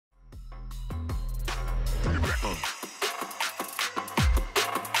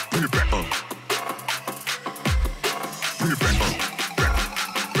Hi,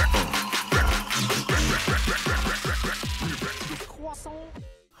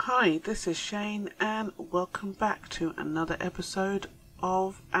 this is Chaynne and welcome back to another episode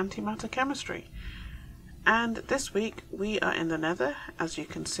of Antimatter Chemistry. And this week we are in the Nether, as you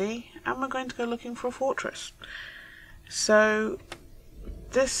can see, and we're going to go looking for a fortress. So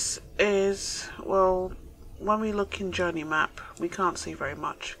this is, well, when we look in journey map we can't see very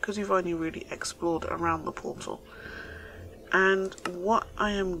much because we've only really explored around the portal. And what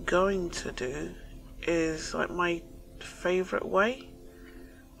I am going to do is like my favourite way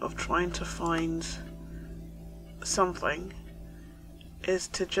of trying to find something is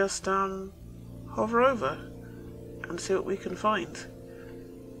to just hover over and see what we can find.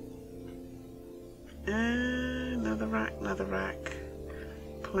 Netherrack,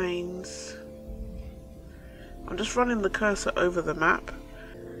 plains. I'm just running the cursor over the map,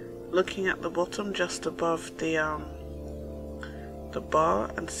 looking at the bottom just above the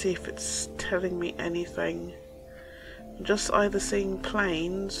bar, and see if it's telling me anything. I'm just either seeing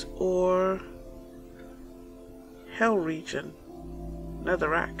plains or hell region,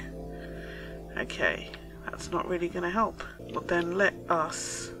 netherrack. Okay, that's not really going to help. But then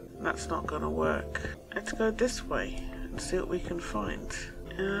that's not going to work. Let's go this way and see what we can find.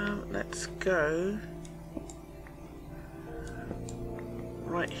 Let's go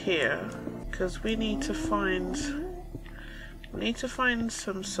right here because we need to find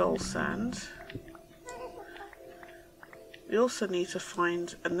some soul sand. We also need to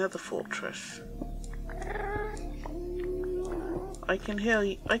find another fortress. I can hear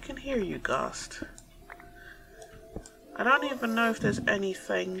you, Ghast. I don't even know if there's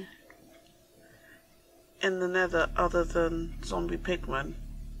anything in the Nether other than zombie pigmen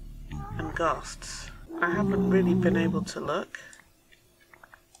and ghasts. I haven't really been able to look.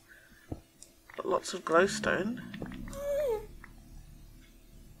 But lots of glowstone.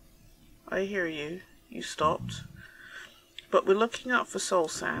 I hear you. You stopped. But we're looking out for soul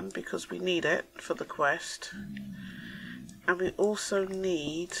sand because we need it for the quest. And we also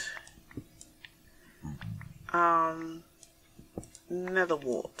need nether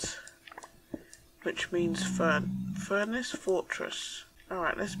wart, which means furnace fortress.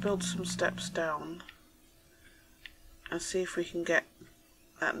 Alright, let's build some steps down and see if we can get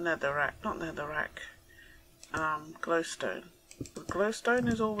that glowstone. The glowstone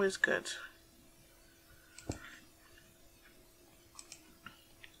is always good.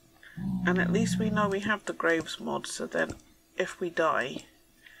 And at least we know we have the graves mod, so then if we die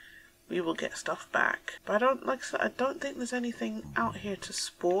we will get stuff back. But I don't think there's anything out here to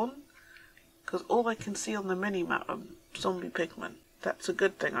spawn, because all I can see on the mini-map are zombie pigmen. That's a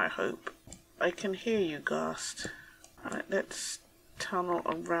good thing, I hope. I can hear you, Ghast. Alright, let's tunnel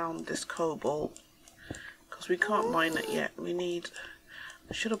around this cobble, because we can't mine it yet. I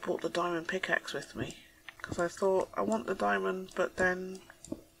should have brought the diamond pickaxe with me, because I thought I want the diamond, but then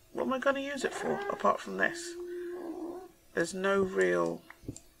what am I going to use it for apart from this? There's no real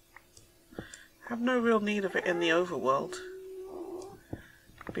need of it in the overworld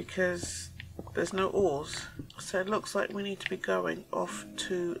because there's no ores. So it looks like we need to be going off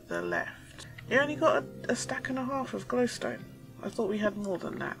to the left. You only got a stack and a half of glowstone. I thought we had more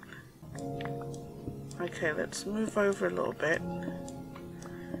than that. Okay, let's move over a little bit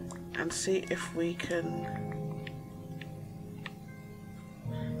and see if we can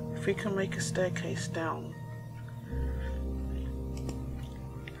make a staircase down.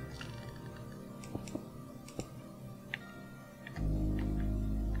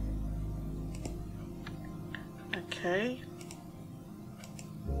 Okay.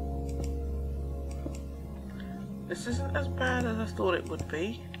 This isn't as bad as I thought it would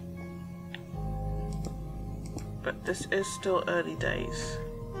be, but this is still early days.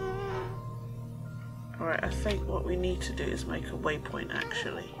 Alright, I think what we need to do is make a waypoint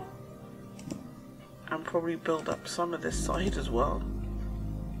actually. And probably build up some of this side as well.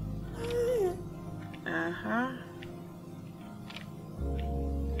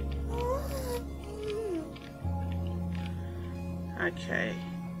 Okay,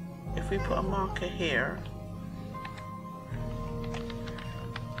 if we put a marker here,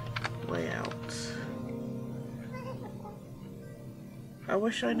 way out. I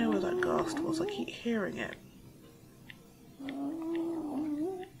wish I knew where that ghast was, I keep hearing it.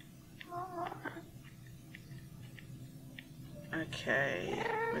 Okay,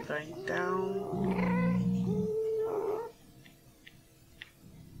 we're going down.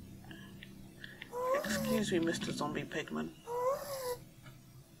 Excuse me, Mr. Zombie Pigman.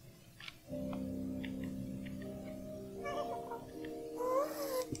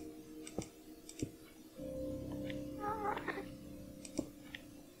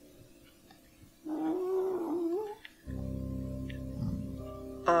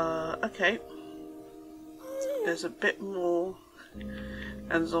 Okay. There's a bit more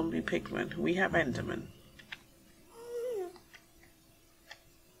than zombie pigmen. We have endermen.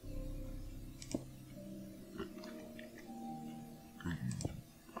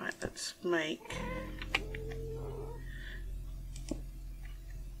 Right, let's make...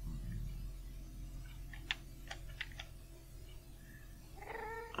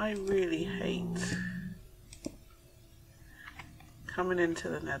 I really hate coming into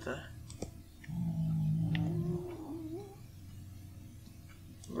the Nether.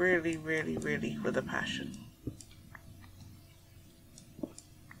 Really, really, really with a passion.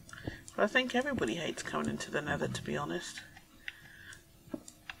 But I think everybody hates coming into the Nether, to be honest.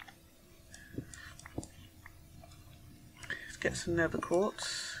 Let's get some Nether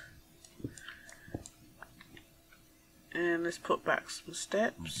quartz. And let's put back some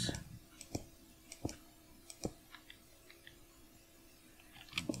steps.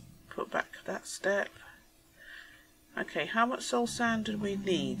 Put back that step. Okay, how much soul sand do we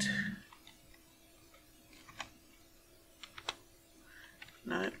need?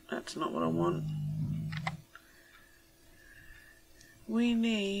 No, that's not what I want. We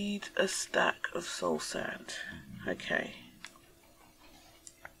need a stack of soul sand. Okay.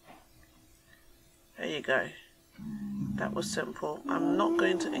 There you go. That was simple. I'm not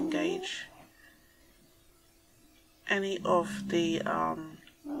going to engage any of the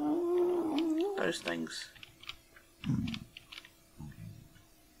those things.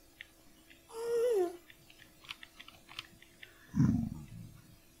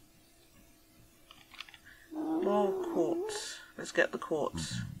 More quartz. Let's get the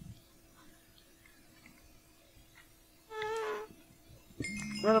quartz.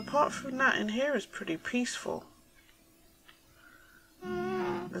 Well, apart from that, in here is pretty peaceful.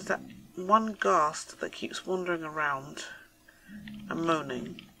 There's that one ghast that keeps wandering around and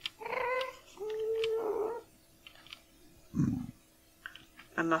moaning.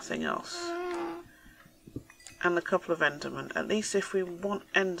 And nothing else. And a couple of endermen. At least if we want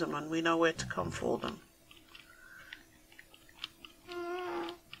endermen, we know where to come for them.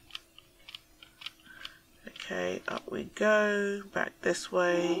 Okay, up we go. Back this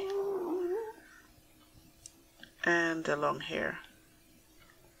way. And along here.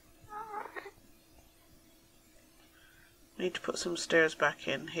 Need to put some stairs back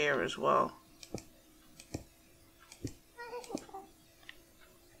in here as well.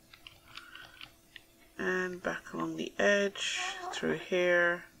 And back along the edge, through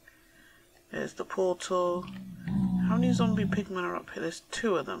here. There's the portal. How many zombie pigmen are up here? There's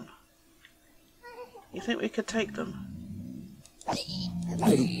 2 of them. You think we could take them?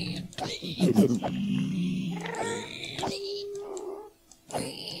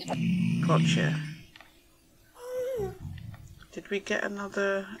 Gotcha. Did we get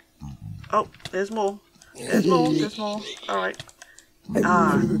another? Oh, there's more. There's more. There's more. Alright.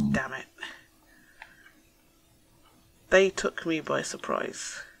 Ah, damn it. They took me by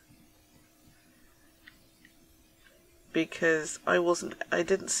surprise. Because they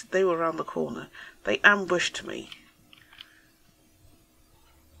were around the corner. They ambushed me.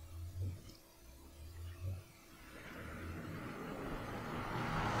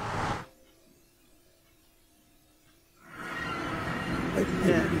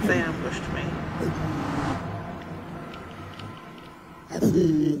 Yeah, they ambushed me.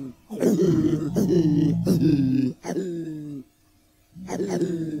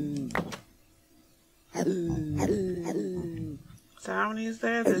 So how many is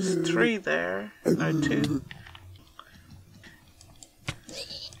there? There's 3 there. No, 2.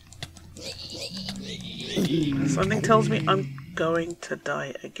 Something tells me I'm going to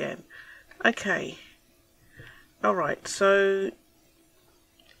die again. Okay. Alright, so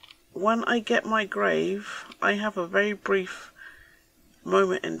when I get my grave, I have a very brief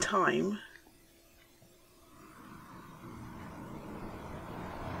moment in time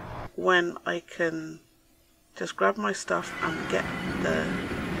when I can just grab my stuff and get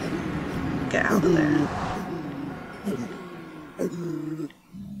out of there.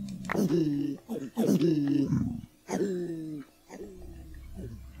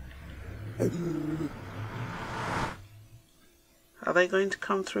 Are they going to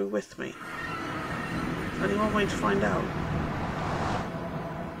come through with me? Is there any one way to find out?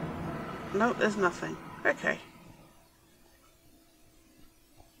 No, there's nothing. Okay.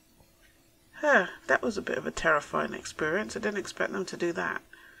 That was a bit of a terrifying experience. I didn't expect them to do that.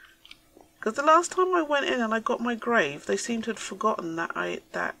 Because the last time I went in and I got my grave, they seemed to have forgotten that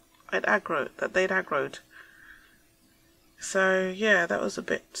they'd aggroed. So yeah, that was a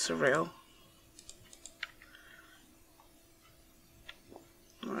bit surreal.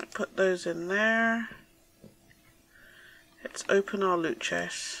 put those in there. Let's open our loot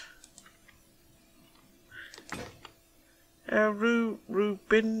chest.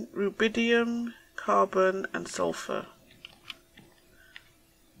 Rubidium, carbon and sulfur.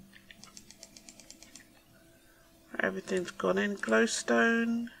 Everything's gone in.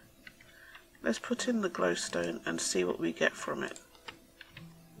 Glowstone. Let's put in the glowstone and see what we get from it.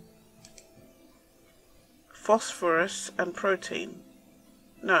 Phosphorus and protein.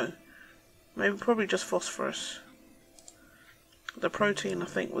 No, maybe probably just phosphorus. The protein I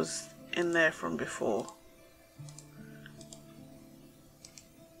think was in there from before.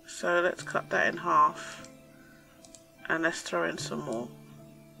 So let's cut that in half and let's throw in some more.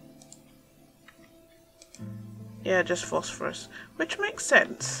 Yeah, just phosphorus, which makes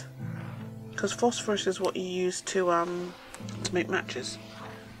sense because phosphorus is what you use to make matches.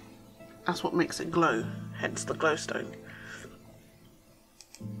 That's what makes it glow, hence the glowstone.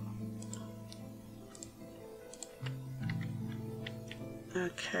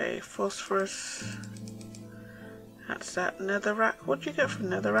 Okay, phosphorus. That's that. Netherrack. What do you get from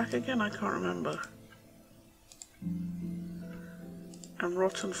netherrack again? I can't remember. And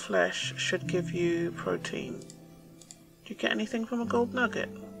rotten flesh should give you protein. Do you get anything from a gold nugget?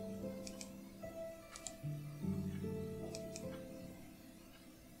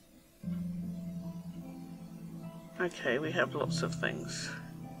 Okay, we have lots of things.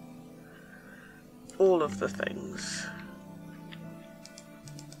 All of the things.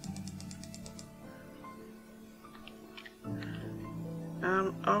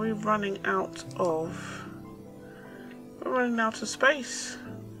 Are we running out of... We're running out of space.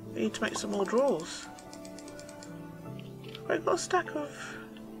 We need to make some more drawers. I've got a stack of...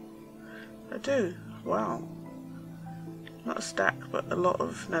 I do. Wow. Not a stack, but a lot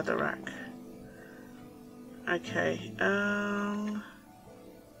of netherrack. Okay,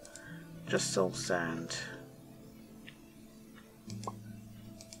 just soul sand.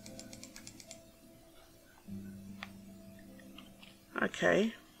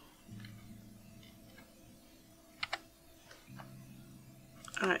 Okay.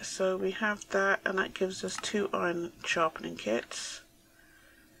 Alright, so we have that, and that gives us 2 iron sharpening kits.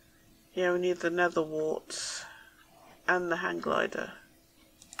 Yeah, we need the nether warts and the hang glider.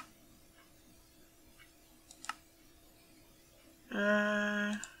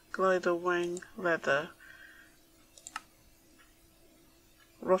 Glider wing, leather,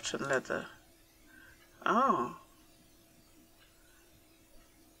 rotten leather. Oh.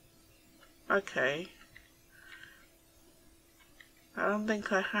 Okay. I don't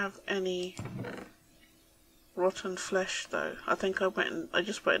think I have any rotten flesh though. I think I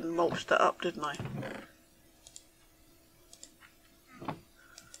just went and mulched that up, didn't I?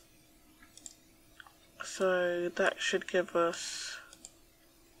 So that should give us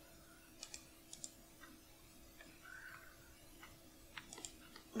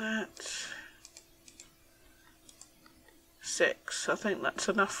that 6. I think that's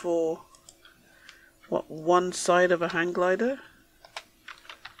enough for what, one side of a hang glider?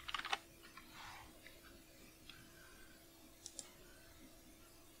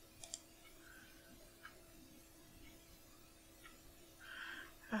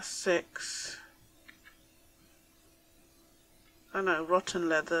 That's 6. I know, rotten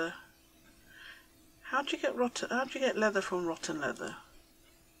leather. How do you get leather from rotten leather?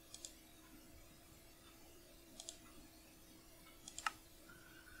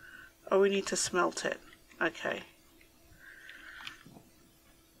 Oh, we need to smelt it. Okay.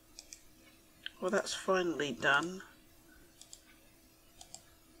 Well, that's finally done.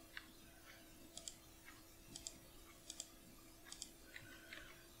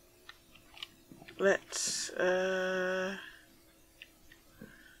 Let's,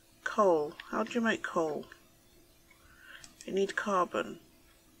 coal. How do you make coal? You need carbon.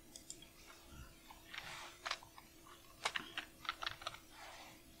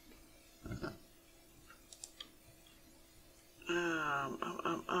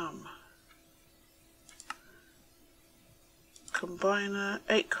 Combiner,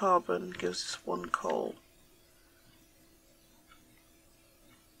 8 carbon gives us 1 coal.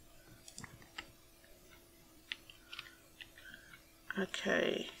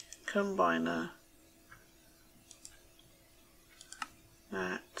 Okay, combiner.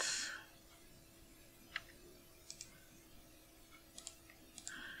 That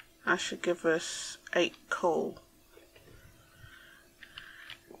should give us 8 coal.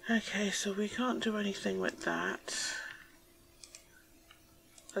 Okay, so we can't do anything with that.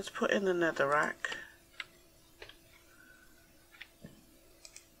 Let's put in the netherrack.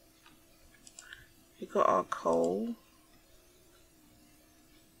 We got our coal.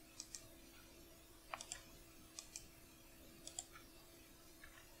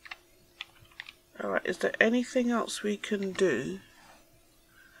 Right, is there anything else we can do?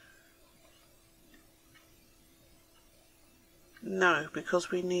 No, because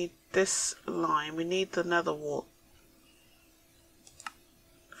we need this lime. We need the nether wart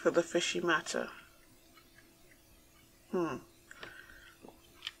for the fishy matter.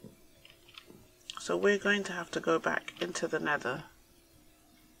 So we're going to have to go back into the nether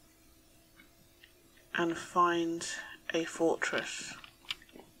and find a fortress.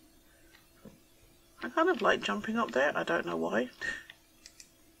 I kind of like jumping up there, I don't know why.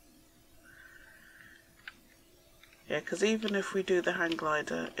 Yeah, because even if we do the hang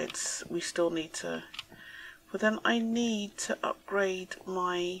glider, we still need to... But then I need to upgrade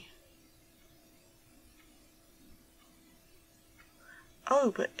my...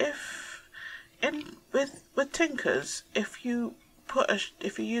 Oh, but with tinkers, if you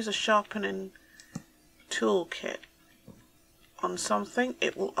use a sharpening toolkit on something,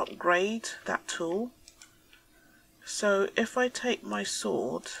 it will upgrade that tool. So if I take my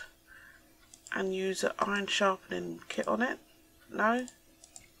sword and use an iron sharpening kit on it, no,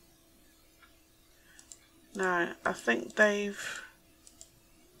 I think they've...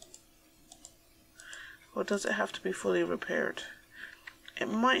 Or does it have to be fully repaired? It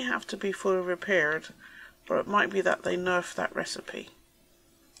might have to be fully repaired, or it might be that they nerf that recipe.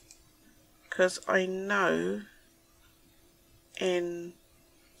 Because I know in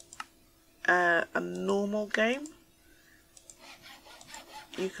a normal game,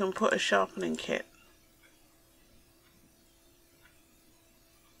 you can put a sharpening kit.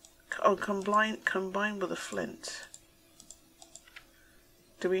 Oh, combine with a flint.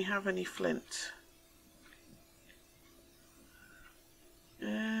 Do we have any flint?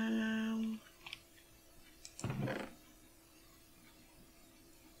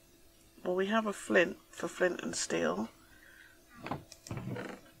 Well, we have a flint for flint and steel.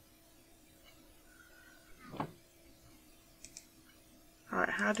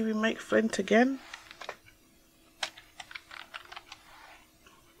 Alright, how do we make flint again?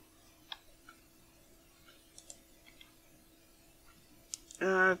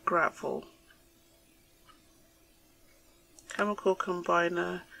 Gravel. Chemical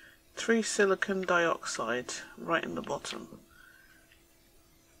combiner, 3 silicon dioxide, right in the bottom.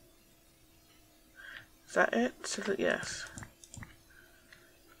 Is that it? Yes.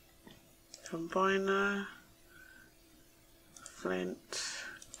 Combiner, flint,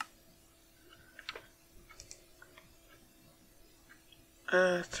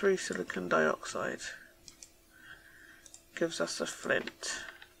 three silicon dioxide gives us a flint.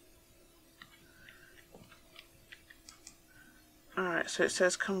 Alright, so it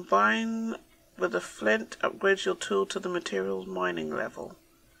says combine with a flint, upgrade your tool to the materials mining level.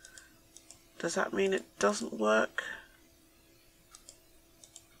 Does that mean it doesn't work?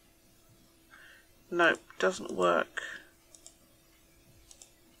 Nope, doesn't work.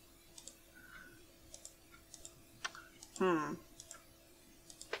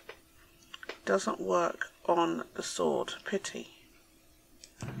 Doesn't work on the sword. Pity.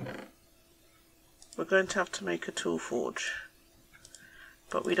 We're going to have to make a tool forge.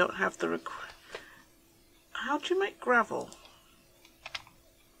 But we don't have the How do you make gravel?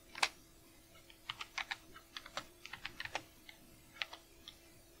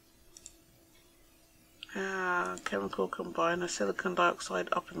 Chemical combiner, silicon dioxide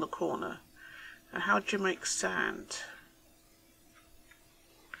up in the corner. And how do you make sand?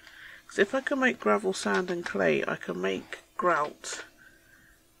 Because if I can make gravel, sand and clay, I can make grout,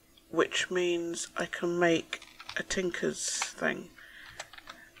 which means I can make a tinker's thing.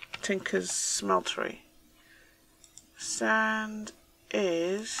 Tinker's smeltery. Sand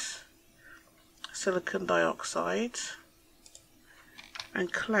is silicon dioxide,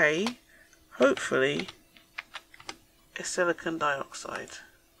 and clay, hopefully, is silicon dioxide.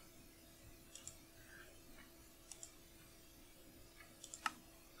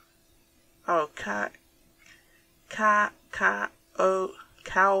 Oh,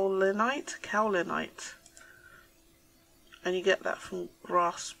 kaolinite. And you get that from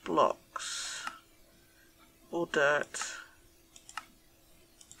grass blocks or dirt,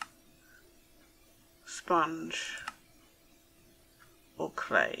 sponge or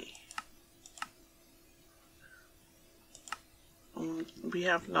clay. We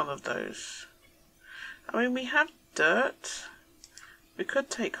have none of those. I mean, we have dirt. We could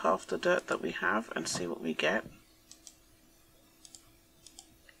take half the dirt that we have and see what we get.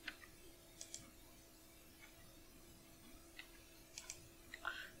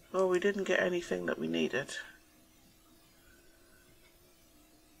 Well, we didn't get anything that we needed.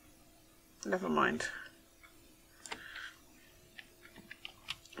 Never mind.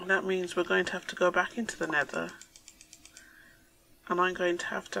 That means we're going to have to go back into the Nether. And I'm going to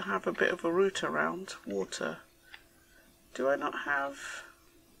have a bit of a route around water. Do I not have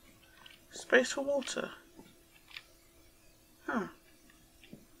space for water? Huh.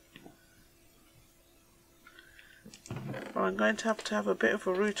 Well, I'm going to have a bit of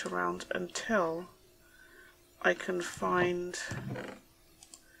a route around until I can find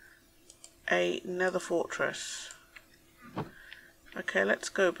a Nether fortress. Okay, let's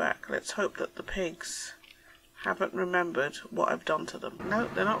go back. Let's hope that the pigs haven't remembered what I've done to them. No,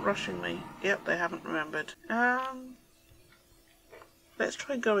 they're not rushing me. Yep, they haven't remembered. Let's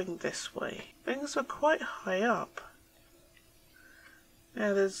try going this way. Things are quite high up.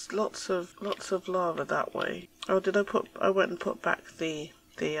 Yeah, there's lots of lava that way. Oh, I went and put back the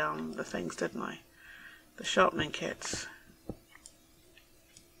things, didn't I? The sharpening kits.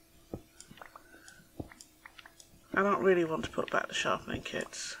 I don't really want to put back the sharpening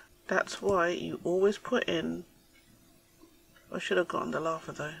kits. That's why you always put in... I should have gotten the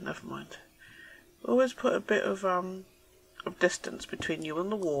lava though, never mind. Always put a bit of distance between you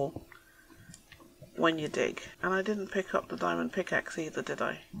and the wall when you dig. And I didn't pick up the diamond pickaxe either, did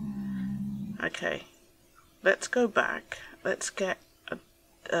I? Okay. Let's go back. Let's get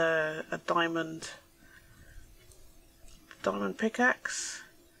a diamond pickaxe,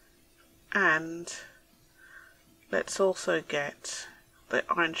 and let's also get the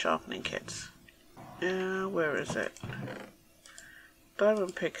iron sharpening kits. Where is it?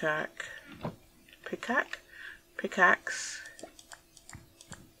 Diamond pickaxe,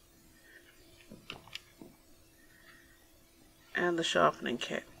 and the sharpening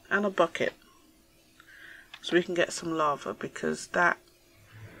kit, and a bucket, so we can get some lava, because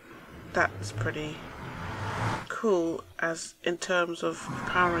that's pretty cool as in terms of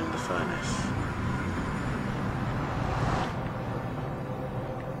powering the furnace.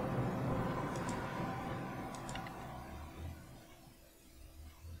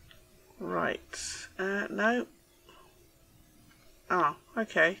 Right, no. Oh,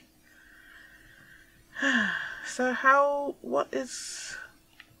 okay. So what is...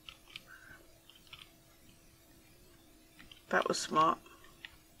 That was smart.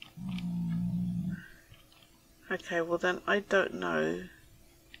 Okay, well then I don't know.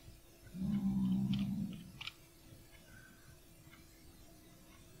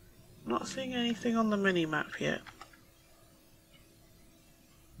 Not seeing anything on the mini-map yet.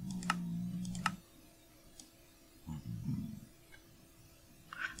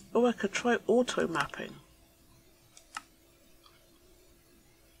 Oh, I could try auto-mapping.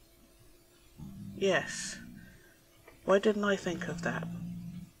 Yes. Why didn't I think of that?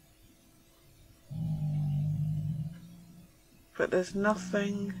 But there's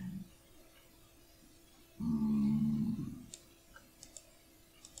nothing...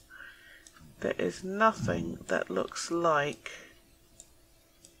 There is nothing that looks like...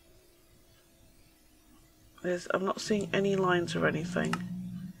 I'm not seeing any lines or anything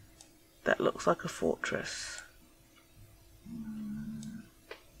that looks like a fortress.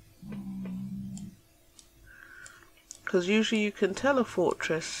 Because usually you can tell a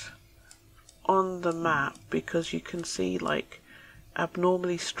fortress on the map because you can see like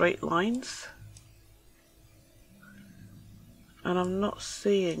abnormally straight lines. And I'm not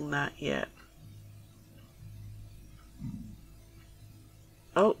seeing that yet.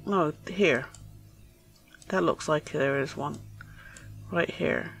 Oh, no, here. That looks like there is one. Right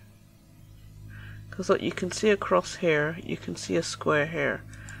here. Because look, you can see a cross here, you can see a square here.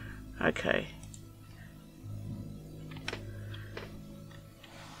 Okay.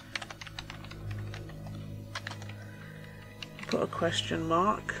 Put a question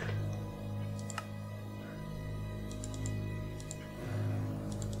mark.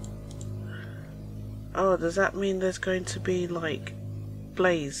 Oh, does that mean there's going to be like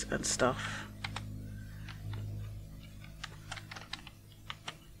blaze and stuff?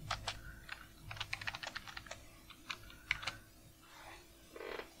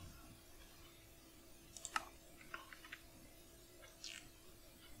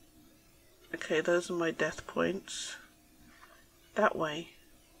 Okay, those are my death points. That way.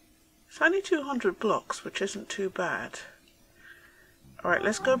 It's only 200 blocks, which isn't too bad. Alright,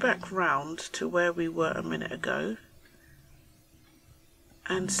 let's go back round to where we were a minute ago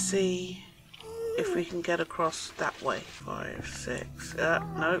and see if we can get across that way. 5, 6,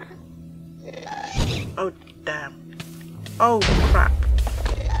 no. Oh, damn. Oh, crap.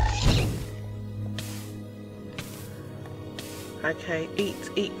 Okay,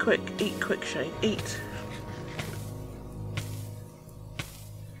 eat quick, Chaynne, eat.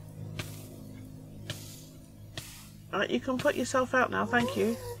 Alright, you can put yourself out now, thank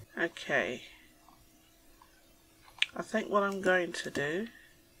you. Okay. I think what I'm going to do,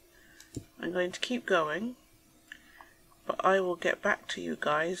 I'm going to keep going, but I will get back to you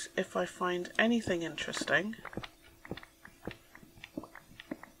guys if I find anything interesting,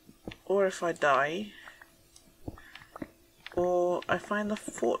 or if I die, or I find the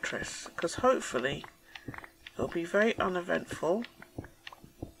fortress, because hopefully it'll be very uneventful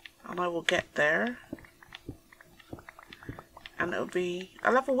and I will get there and I'll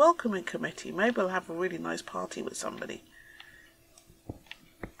have a welcoming committee. Maybe I'll have a really nice party with somebody.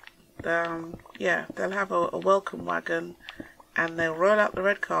 Yeah, they'll have a welcome wagon and they'll roll out the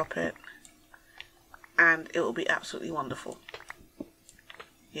red carpet and it will be absolutely wonderful.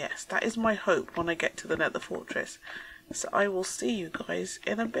 Yes, that is my hope when I get to the Nether fortress. So I will see you guys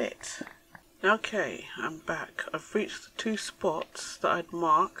in a bit. Okay, I'm back. I've reached the 2 spots that I'd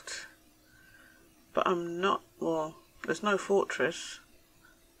marked, but I'm not, well, there's no fortress.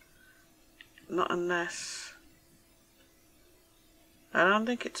 Not unless, I don't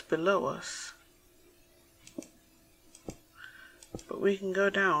think it's below us. But we can go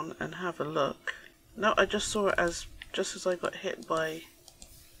down and have a look. No, I just saw it just as I got hit by,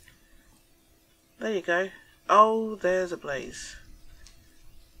 there you go. Oh, there's a blaze.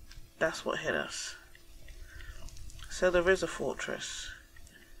 That's what hit us. So there is a fortress.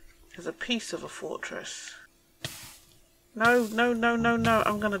 There's a piece of a fortress. No, no, no, no, no.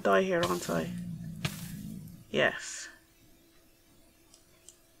 I'm gonna die here, aren't I? Yes.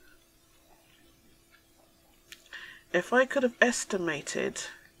 If I could have estimated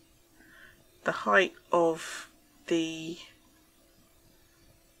the height of the...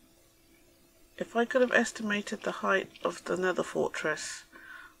 If I could have estimated the height of the Nether fortress,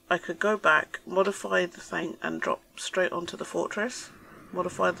 I could go back, modify the thing and drop straight onto the fortress.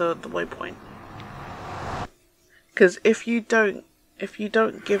 Modify the waypoint. Because if you don't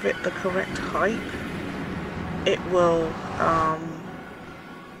give it the correct height, it will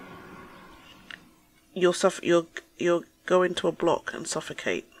you'll go into a block and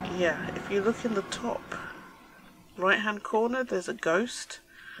suffocate. Yeah, if you look in the top right hand corner, there's a ghost.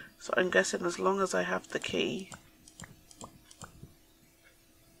 So I'm guessing as long as I have the key,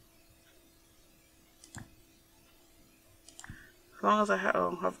 as long as I have,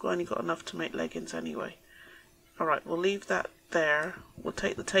 oh, I've only got enough to make leggings anyway. Alright, we'll leave that there. We'll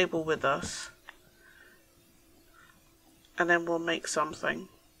take the table with us. And then we'll make something.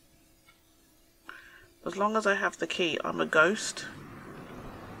 As long as I have the key, I'm a ghost.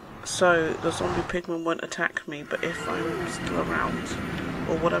 So the zombie pigman won't attack me, but if I'm still around,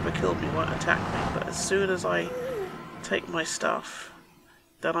 or whatever killed me won't attack me. But as soon as I take my stuff,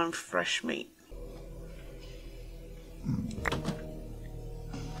 then I'm fresh meat.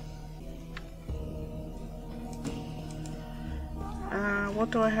 What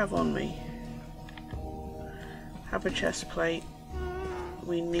do I have on me? Have a chest plate.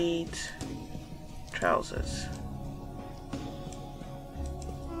 We need trousers.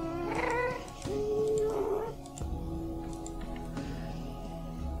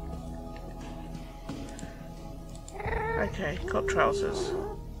 Okay, got trousers.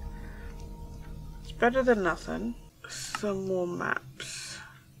 It's better than nothing. Some more maps.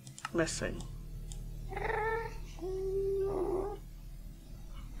 Missing.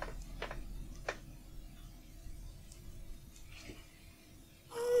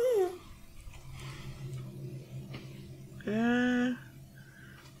 Yeah,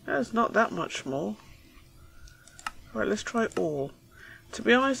 there's not that much more. Right, let's try all. To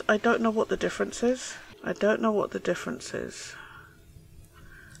be honest, I don't know what the difference is. I don't know what the difference is.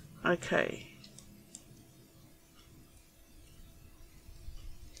 Okay.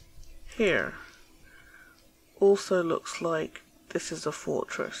 Here also looks like this is a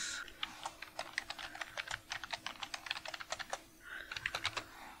fortress.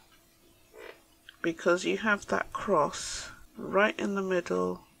 Because you have that cross right in the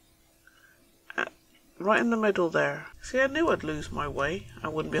middle. Right in the middle there. See, I knew I'd lose my way. I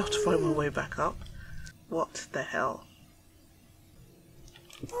wouldn't be able to find my way back up. What the hell?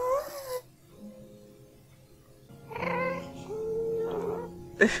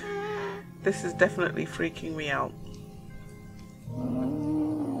 This is definitely freaking me out.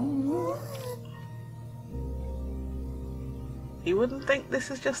 You wouldn't think this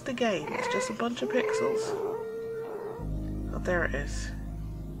is just a game. It's just a bunch of pixels. Oh, there it is.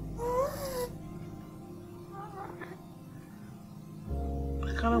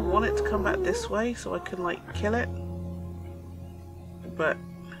 I kind of want it to come back this way so I can like kill it, but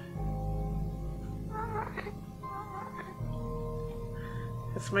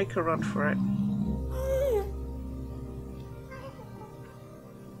let's make a run for it.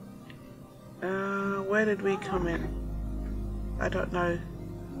 Where did we come in? I don't know.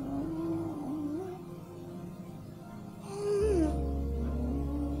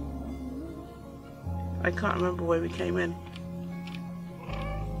 I can't remember where we came in.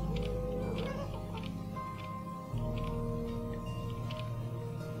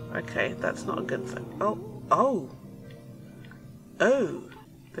 Okay, that's not a good thing. Oh,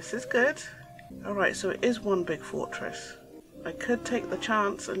 this is good. Alright, so it is one big fortress. I could take the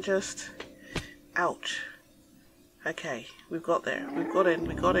chance and just... Ouch. Okay, we've got there. We've got in,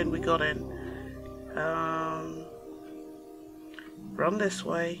 we got in, we got in. Run this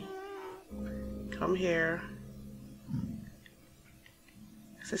way. Come here.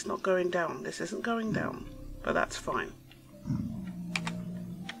 Is this not going down? This isn't going down, but that's fine.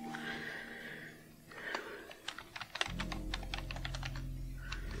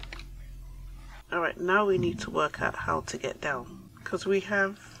 Alright, now we need to work out how to get down. Because we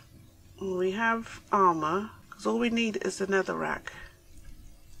have armor. Because all we need is the nether rack.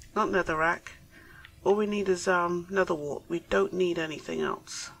 Not nether rack. All we need is nether wart. We don't need anything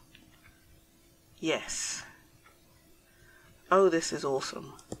else. Yes. Oh, this is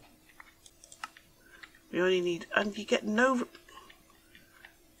awesome. We only need, and you get no...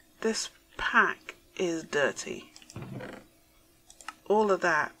 This pack is dirty. All of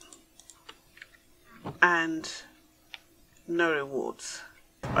that. And no rewards.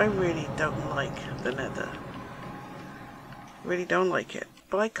 I really don't like the nether. Really don't like it.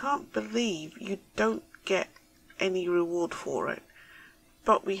 But I can't believe you don't get any reward for it.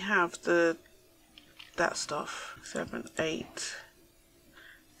 But we have that stuff. 7, 8.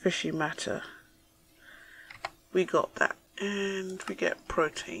 Fishy matter. We got that. And we get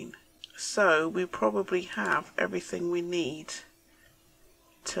protein. So we probably have everything we need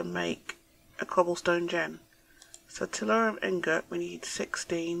to make a cobblestone gen. So tellurium ingot, we need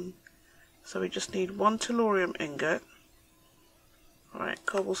 16. So we just need 1 tellurium ingot. Right,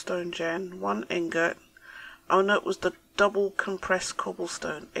 cobblestone gen, 1 ingot. Oh no, it was the double compressed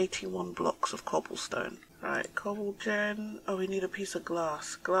cobblestone. 81 blocks of cobblestone. Right, cobble gen. Oh, we need a piece of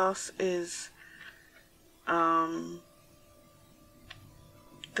glass. Glass is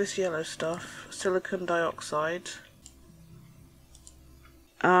this yellow stuff. Silicon dioxide.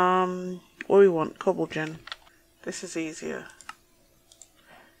 What do we want? Cobble gen. This is easier.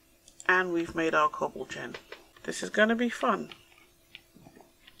 And we've made our cobble gen. This is going to be fun.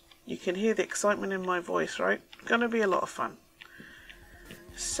 You can hear the excitement in my voice, right? Going to be a lot of fun.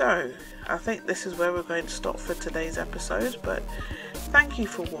 So, I think this is where we're going to stop for today's episode, but thank you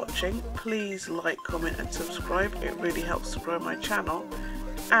for watching. Please like, comment and subscribe. It really helps to grow my channel.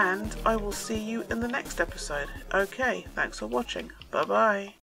 And I will see you in the next episode. Okay, thanks for watching. Bye bye.